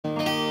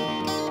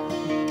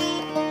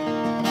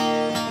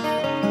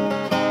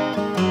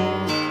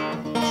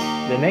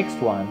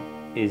next one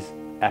is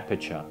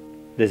aperture.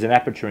 There's an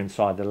aperture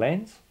inside the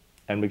lens,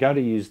 and we're going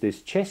to use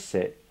this chess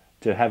set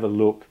to have a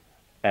look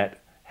at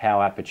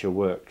how aperture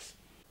works.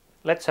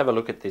 Let's have a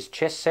look at this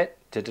chess set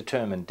to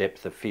determine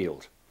depth of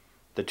field.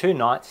 The two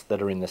knights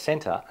that are in the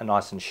centre are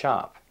nice and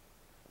sharp,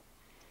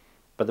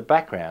 but the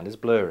background is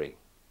blurry.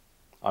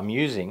 I'm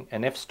using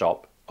an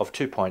f-stop of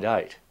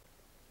 2.8.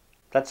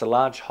 That's a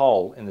large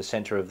hole in the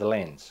centre of the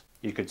lens.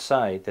 You could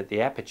say that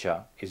the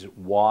aperture is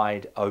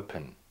wide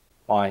open.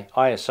 My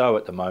ISO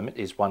at the moment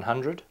is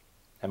 100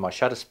 and my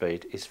shutter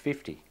speed is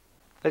 50.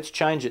 Let's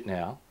change it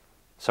now.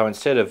 So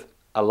instead of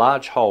a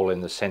large hole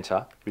in the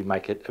centre, we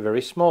make it a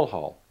very small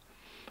hole.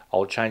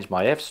 I'll change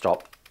my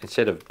f-stop.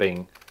 Instead of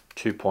being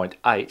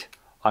 2.8,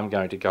 I'm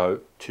going to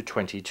go to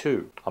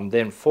 22. I'm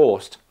then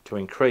forced to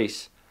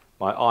increase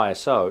my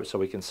ISO so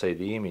we can see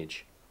the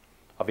image.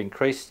 I've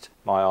increased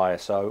my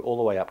ISO all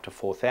the way up to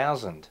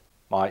 4000.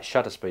 My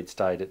shutter speed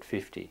stayed at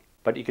 50.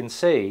 But you can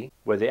see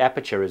where the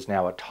aperture is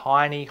now a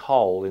tiny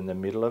hole in the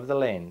middle of the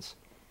lens.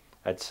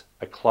 It's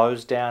a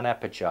closed down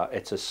aperture.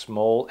 It's a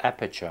small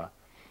aperture.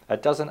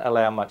 It doesn't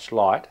allow much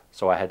light,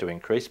 so I had to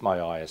increase my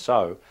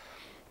ISO.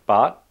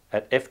 But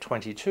at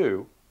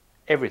f22,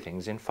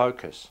 everything's in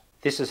focus.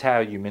 This is how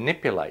you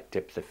manipulate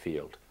depth of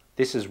field.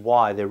 This is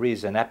why there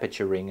is an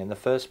aperture ring in the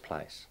first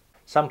place.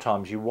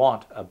 Sometimes you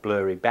want a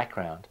blurry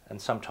background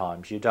and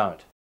sometimes you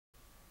don't.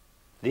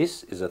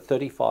 This is a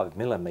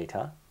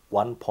 35mm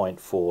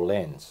 1.4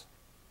 lens.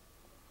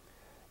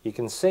 You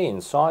can see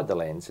inside the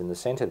lens in the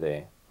centre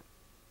there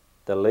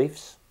the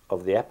leaves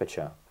of the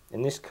aperture.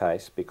 In this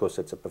case, because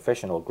it's a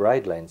professional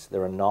grade lens,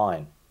 there are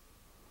 9.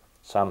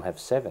 Some have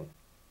 7.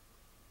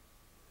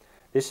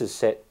 This is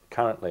set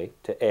currently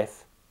to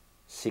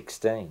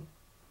f16.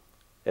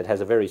 It has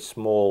a very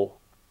small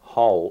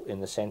hole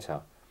in the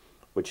centre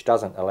which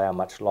doesn't allow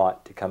much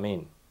light to come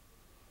in.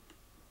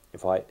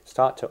 If I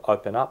start to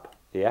open up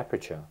the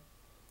aperture,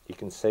 you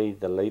can see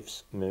the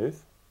leaves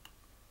move,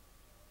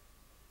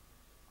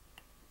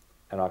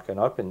 and I can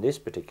open this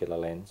particular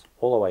lens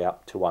all the way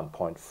up to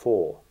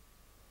 1.4.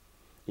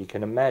 You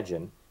can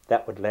imagine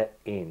that would let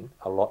in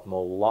a lot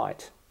more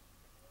light.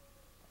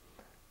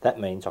 That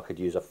means I could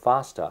use a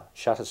faster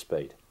shutter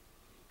speed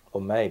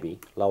or maybe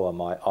lower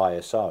my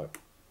ISO.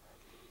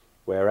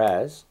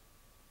 Whereas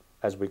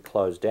as we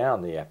close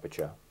down the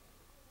aperture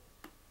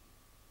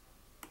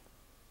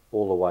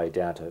all the way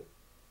down to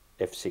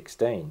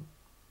f16,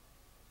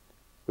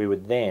 we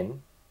would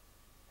then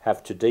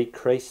have to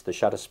decrease the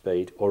shutter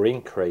speed or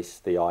increase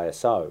the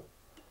ISO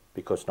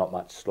because not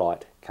much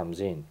light comes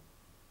in.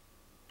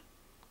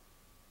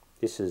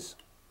 This is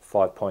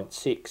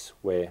 5.6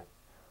 where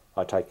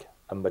I take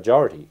a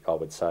majority, I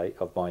would say,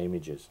 of my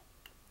images.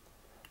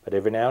 But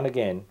every now and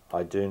again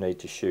I do need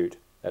to shoot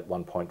at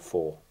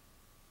 1.4.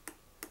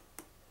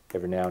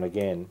 Every now and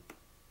again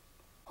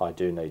I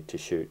do need to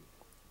shoot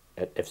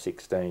at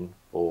f16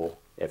 or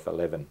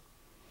f11.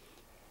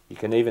 You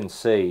can even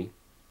see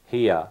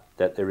here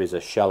that there is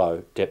a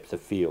shallow depth of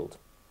field.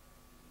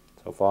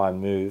 So if I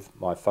move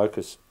my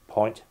focus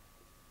point,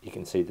 you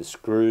can see the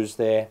screws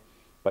there,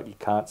 but you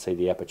can't see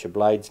the aperture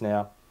blades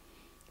now.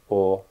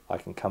 Or I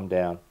can come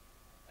down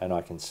and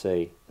I can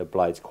see the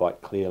blades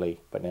quite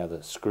clearly, but now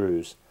the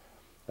screws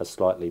are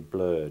slightly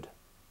blurred.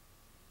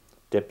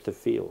 Depth of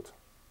field,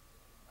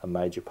 a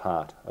major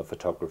part of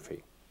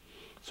photography.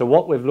 So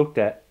what we've looked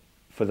at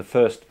for the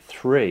first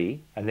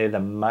 3, and they're the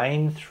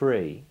main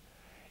 3,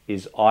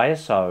 is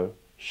ISO,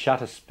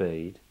 shutter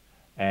speed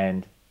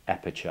and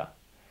aperture.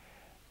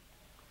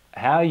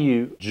 How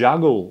you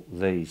juggle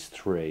these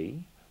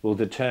 3 will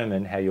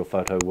determine how your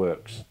photo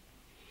works.